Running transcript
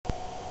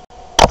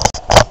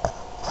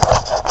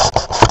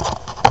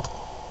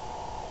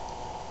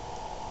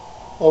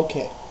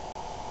Okay,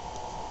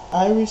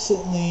 I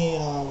recently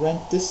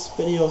this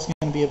video is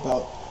going to be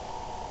about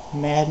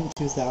Madden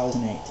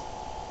 2008.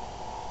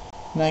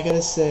 And I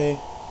gotta say,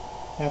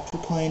 after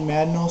playing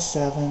Madden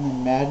 07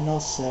 and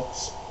Madden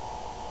 06,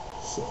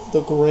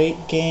 the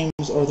great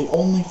games, or the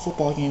only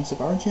football games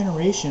of our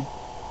generation,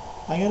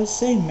 I gotta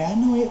say,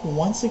 Madden 08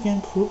 once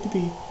again proved to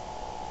be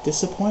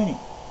disappointing.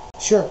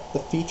 Sure, the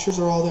features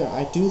are all there.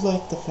 I do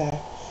like the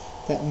fact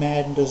that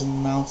Madden does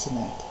announce in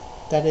that.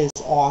 That is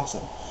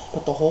awesome.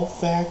 But the whole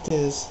fact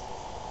is,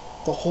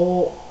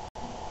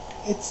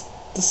 it's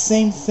the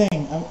same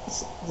thing.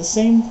 It's the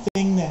same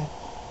thing that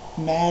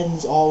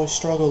Madden's always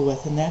struggled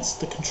with, and that's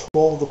the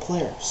control of the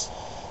players.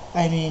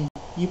 I mean,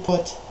 you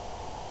put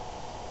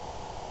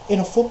in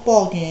a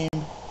football game,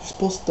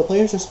 the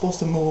players are supposed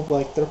to move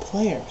like they're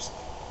players,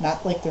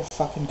 not like they're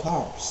fucking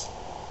cars.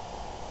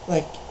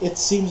 Like, it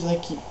seems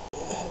like the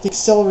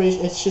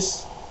acceleration, it's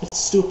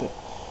stupid.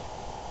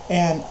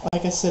 And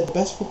like I said, the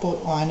best football,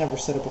 well, I never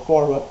said it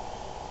before, but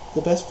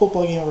the best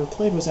football game I ever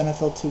played was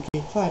NFL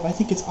 2K5. I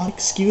think it's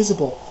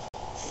unexcusable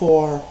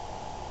for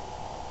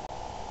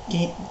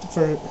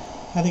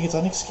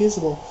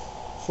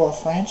a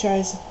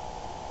franchise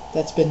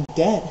that's been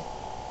dead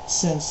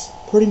since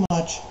pretty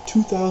much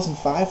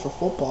 2005 for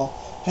football,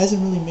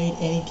 hasn't really made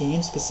any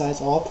games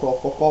besides All Pro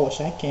Football, which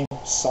that game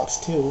sucks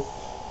too.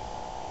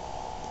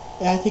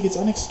 And I think it's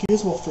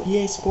unexcusable for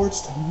EA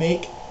Sports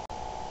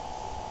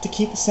to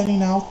keep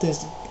sending out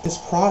this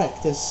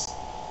product, this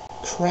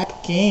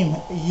crap game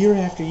year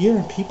after year,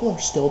 and people are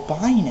still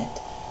buying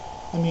it.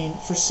 I mean,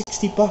 for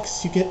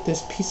 $60 you get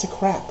this piece of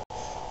crap,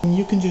 and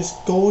you can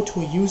just go to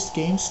a used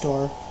game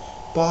store,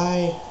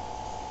 buy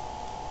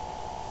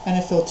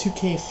NFL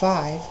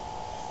 2K5,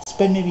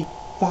 spend maybe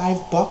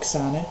 $5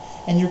 on it,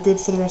 and you're good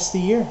for the rest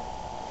of the year.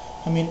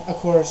 I mean, of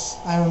course,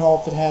 I don't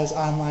know if it has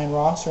online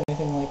roster or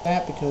anything like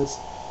that, because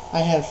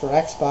I had it for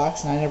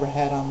Xbox and I never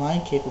had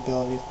online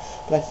capabilities,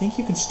 but I think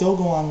you can still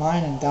go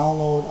online and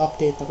download,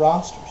 update the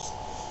rosters.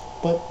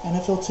 But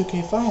NFL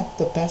 2K5,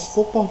 the best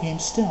football game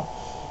still.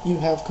 You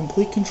have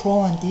complete control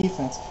on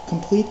defense,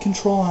 complete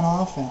control on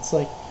offense.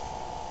 Like,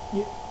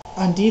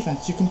 on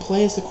defense, you can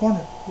play as the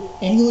corner,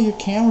 angle your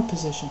camera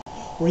position,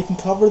 or you can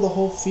cover the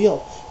whole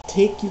field,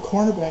 take your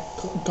cornerback,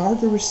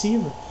 guard the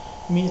receiver.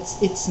 I mean,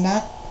 it's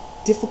not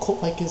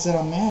difficult like is it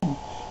on Madden.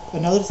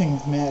 Another thing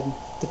with Madden,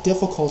 the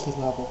difficulty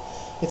level.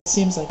 It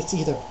seems like it's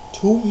either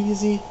too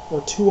easy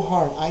or too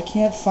hard. I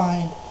can't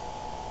find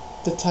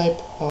the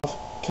type of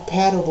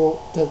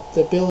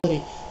the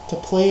ability to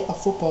play a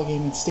football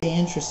game and stay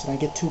interested. I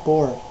get too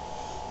bored.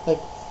 Like,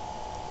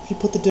 if you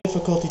put the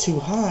difficulty too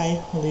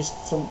high, at least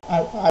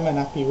I might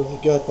not be really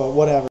good, but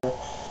whatever.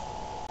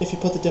 If you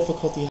put the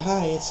difficulty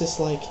high, it's just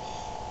like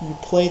you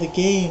play the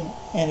game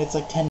and it's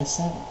like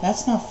 10-7.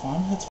 That's not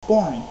fun. That's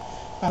boring.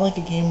 I like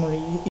a game where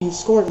you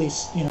score at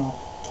least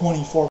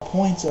 24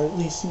 points, or at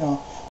least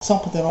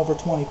something over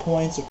 20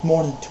 points, or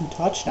more than 2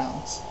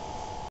 touchdowns.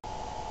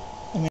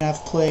 I mean,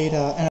 I've played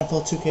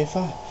NFL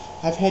 2K5.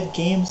 I've had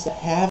games that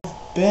have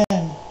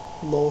been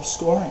low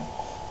scoring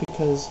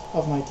because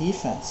of my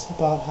defense,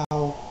 about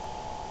how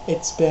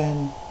it's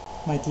been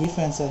my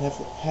defense that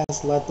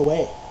has led the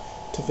way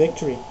to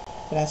victory.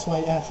 And that's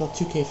why NFL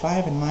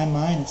 2K5, in my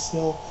mind, is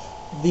still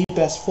the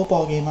best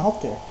football game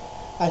out there.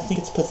 I think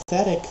it's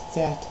pathetic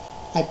that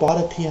I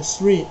bought a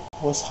PS3.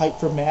 I was hyped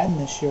for Madden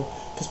this year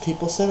because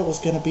people said it was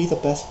going to be the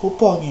best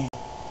football game.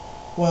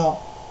 Well,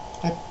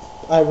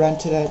 I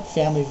rented at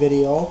Family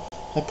Video.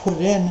 I put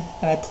it in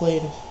and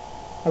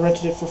I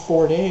rented it for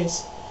 4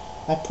 days.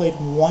 I played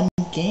one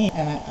game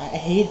and I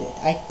hated it.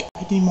 I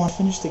didn't even want to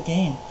finish the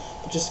game.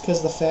 But just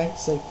because the fact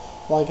is like,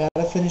 well, I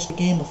gotta finish the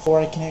game before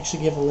I can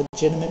actually give a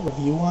legitimate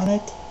review on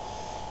it.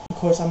 Of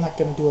course, I'm not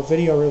gonna do a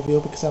video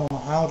review because I don't know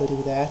how to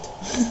do that.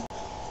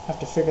 I have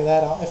to figure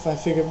that out.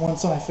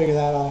 Once I figure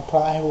that out,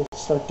 I will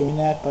start doing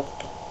that. But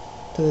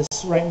to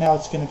this, right now,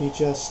 it's gonna be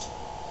just.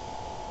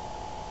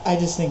 I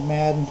just think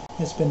Madden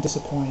has been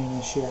disappointing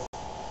this year.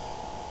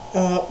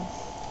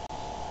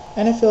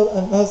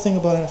 Another thing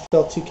about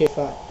NFL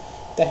 2K5,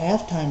 the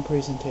halftime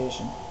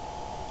presentation.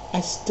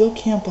 I still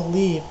can't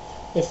believe,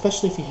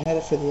 especially if you had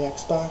it for the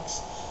Xbox,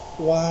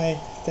 why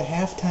the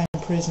halftime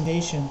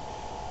presentation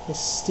is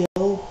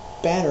still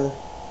better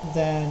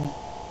than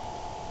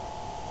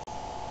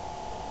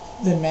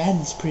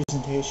Madden's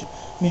presentation.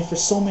 I mean, for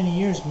so many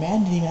years,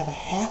 Madden didn't even have a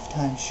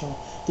halftime show.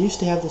 They used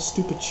to have the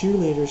stupid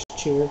cheerleaders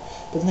cheer,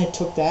 but then they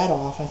took that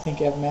off. I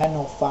think at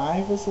Madden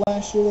 05 was the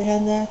last year they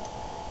had that.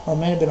 Or it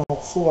might have been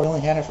 04. They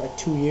only had it for like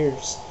 2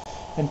 years.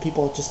 And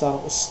people just thought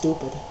it was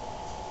stupid.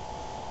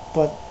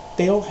 But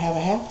they don't have a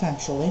halftime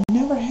show. They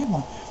never had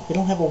one. They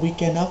don't have a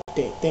weekend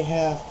update.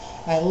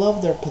 I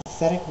love their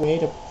pathetic way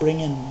to bring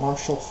in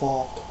Marshall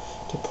Faulk,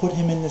 to put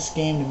him in this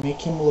game, to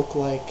make him look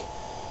like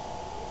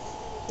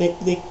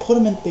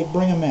they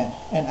bring him in,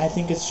 and I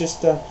think it's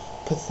just a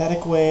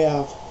pathetic way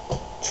of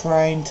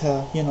trying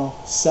to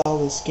sell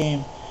this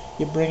game.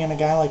 You bring in a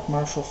guy like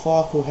Marshall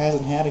Faulk, who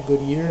hasn't had a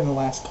good year in the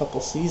last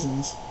couple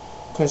seasons,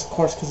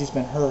 because he's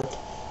been hurt.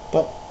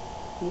 But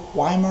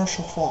why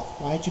Marshall Faulk?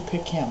 Why'd you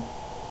pick him?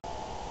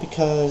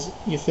 because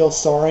you feel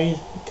sorry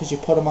because you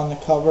put him on the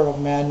cover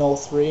of Madden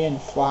 03 and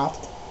he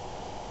flopped?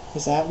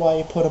 Is that why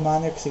you put him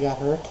on there, because he got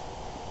hurt?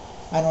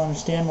 I don't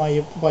understand why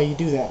you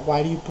do that.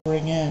 Why do you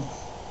bring in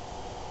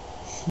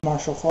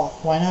Marshall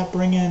Faulk? Why not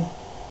bring in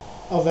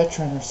a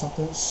veteran or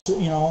something?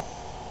 You know,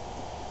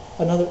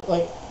 another,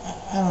 like,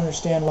 I don't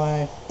understand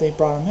why they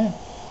brought him in.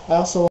 I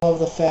also love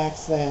the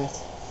fact that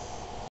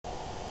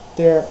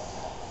they're,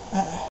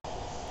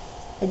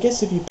 I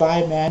guess if you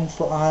buy Madden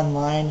for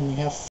online and you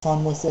have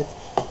fun with it,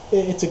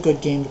 it's a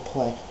good game to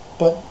play.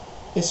 But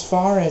as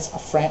far as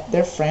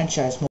their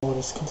franchise mode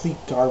is complete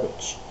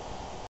garbage.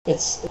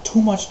 It's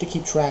too much to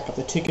keep track of.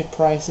 The ticket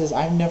prices,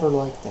 I've never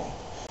liked that.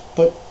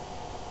 But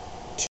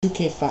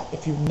 2K5,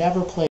 if you've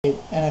never played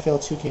NFL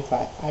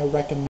 2K5, I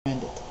recommend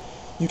it.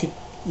 You could,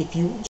 if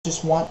you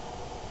just want,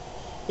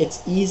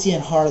 it's easy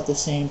and hard at the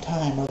same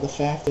time. Or the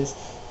fact is,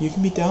 you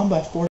can be down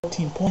by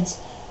 14 points,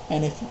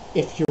 and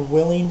if you're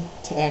willing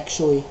to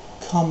actually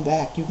come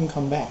back, you can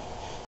come back.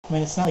 I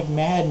mean, it's not like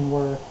Madden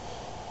where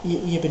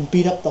you've been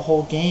beat up the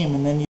whole game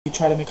and then you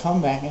try to make a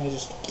comeback and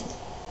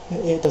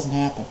it doesn't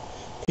happen.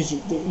 Because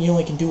you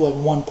only can do like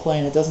one play,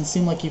 and it doesn't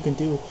seem like you can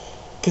do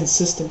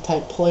consistent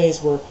type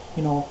plays where,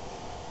 you know,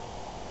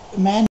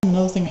 Madden,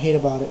 another thing I hate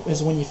about it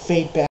is when you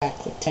fade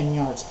back like 10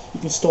 yards, you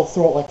can still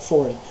throw it like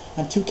 40.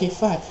 On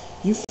 2K5,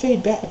 you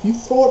fade back, if you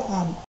throw it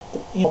on,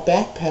 you know,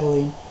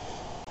 backpedaling,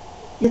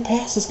 your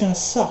pass is going to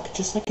suck,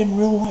 just like in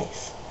real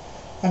life.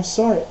 I'm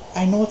sorry,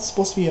 I know it's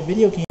supposed to be a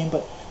video game,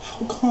 but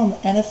how come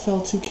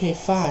NFL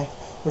 2K5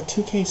 or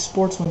 2K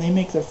Sports, when they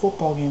make their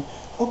football game,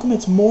 how come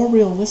it's more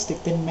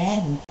realistic than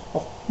Madden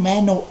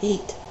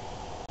 08?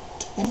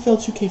 NFL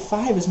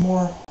 2K5 is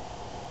more,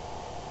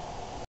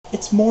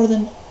 it's more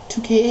than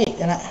 2K8,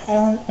 and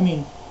I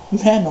mean,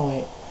 Madden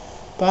 08,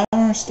 but I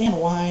don't understand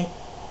why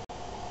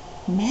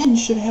Madden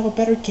should have a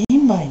better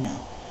game by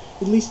now.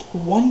 At least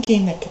one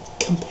game that could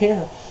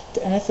compare to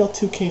NFL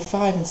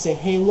 2K5 and say,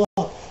 hey,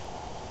 look,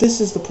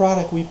 this is the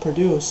product we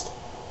produced.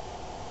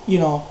 You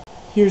know,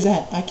 here's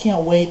that. I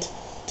can't wait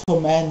till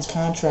Madden's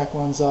contract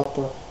runs up,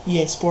 or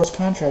EA Sports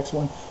contracts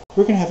run.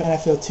 We're going to have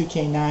NFL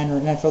 2K9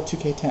 or NFL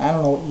 2K10. I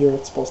don't know what year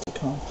it's supposed to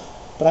come,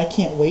 but I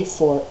can't wait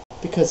for it,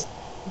 because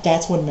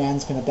that's when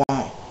Madden's going to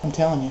die. I'm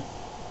telling you.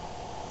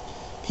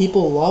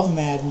 People love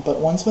Madden, but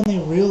once when they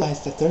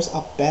realize that there's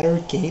a better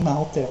game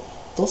out there,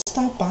 they'll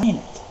stop buying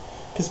it,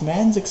 because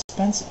Madden's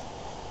expensive.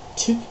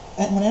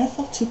 And when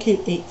NFL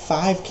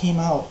 2K5 came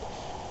out,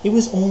 it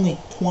was only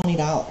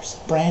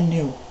 $20, brand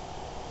new.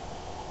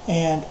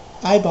 And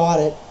I bought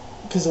it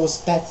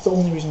because that's the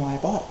only reason why I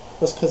bought it,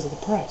 was because of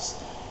the price.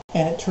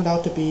 And it turned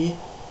out to be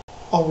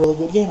a really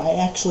good game. I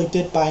actually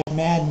did buy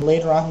Madden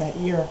later on that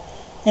year,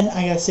 and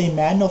I gotta say,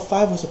 Madden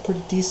 05 was a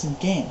pretty decent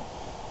game,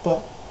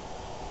 but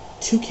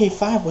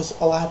 2K5 was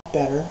a lot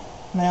better,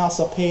 and I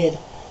also paid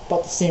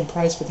about the same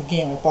price for the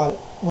game. I bought it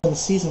when the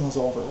season was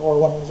over,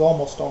 or when it was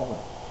almost over.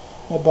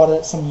 I bought it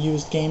at some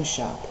used game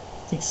shop,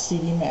 I think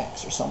CD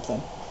Max or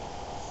something.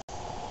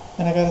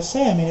 And I gotta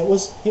say, I mean, it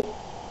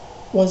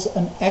was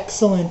an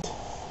excellent.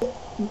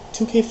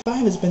 2K5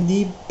 has been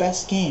the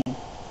best game.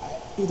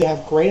 They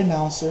have great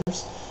announcers.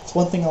 It's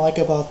one thing I like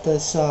about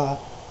this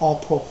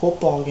all-pro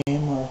football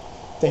game, where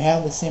they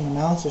have the same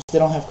announcers. They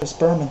don't have Chris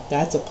Berman.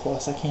 That's a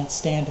plus. I can't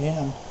stand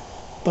him.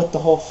 But the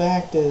whole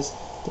fact is,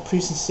 the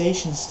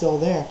presentation is still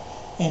there.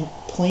 And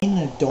playing in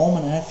a dome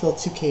in NFL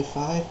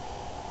 2K5,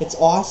 it's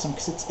awesome,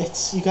 because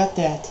it's you got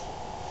that,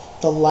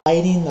 the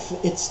lighting,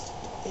 it's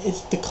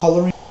the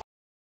coloring.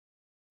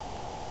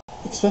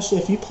 Especially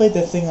if you played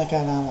that thing like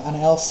on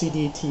an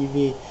LCD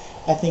TV,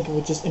 I think it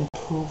would just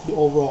improve the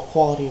overall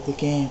quality of the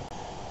game.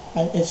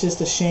 And it's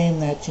just a shame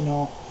that, you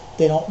know,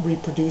 they don't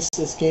reproduce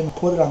this game and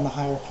put it on the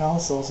higher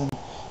consoles and,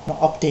 you know,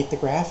 update the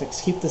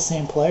graphics. Keep the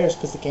same players,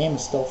 because the game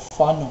is still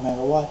fun no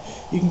matter what.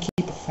 You can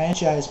keep a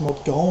franchise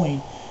mode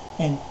going.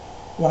 And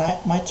when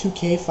my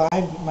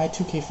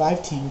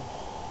 2K5 team,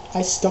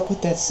 I stuck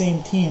with that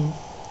same team.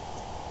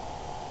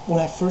 When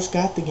I first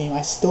got the game,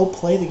 I still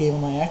play the game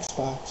on my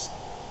Xbox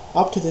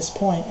up to this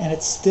point, and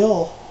it's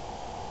still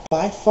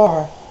by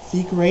far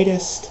the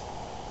greatest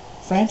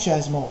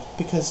franchise mode,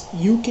 because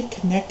you get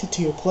connected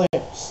to your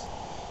players.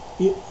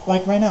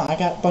 Like right now, I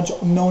got a bunch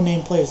of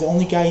no-name players. The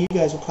only guy you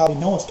guys will probably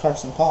know is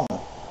Carson Palmer.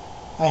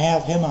 I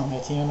have him on my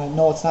team, and I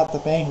know it's not the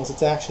Bengals,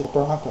 it's actually the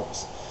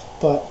Broncos.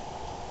 But,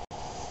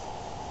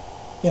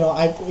 you know,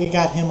 I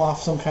got him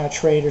off some kind of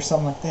trade or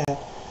something like that.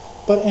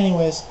 But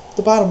anyways,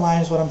 the bottom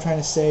line is, what I'm trying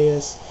to say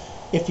is,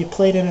 if you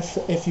played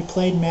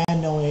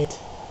Madden 08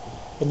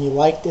 and you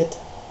liked it,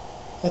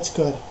 that's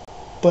good.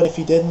 But if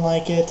you didn't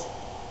like it,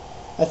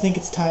 I think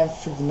it's time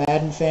for the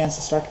Madden fans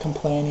to start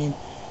complaining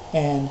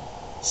and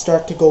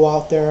start to go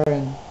out there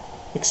and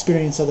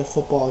experience other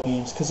football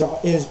games, because there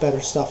is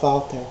better stuff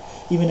out there.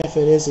 Even if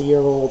it is a year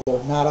old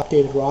or not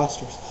updated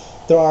rosters,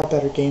 there are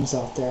better games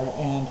out there.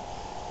 And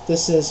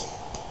this is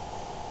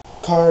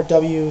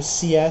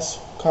WCS,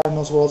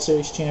 Cardinals World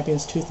Series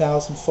Champions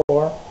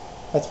 2004.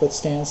 That's what it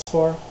stands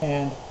for.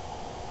 And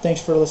thanks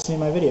for listening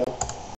to my video.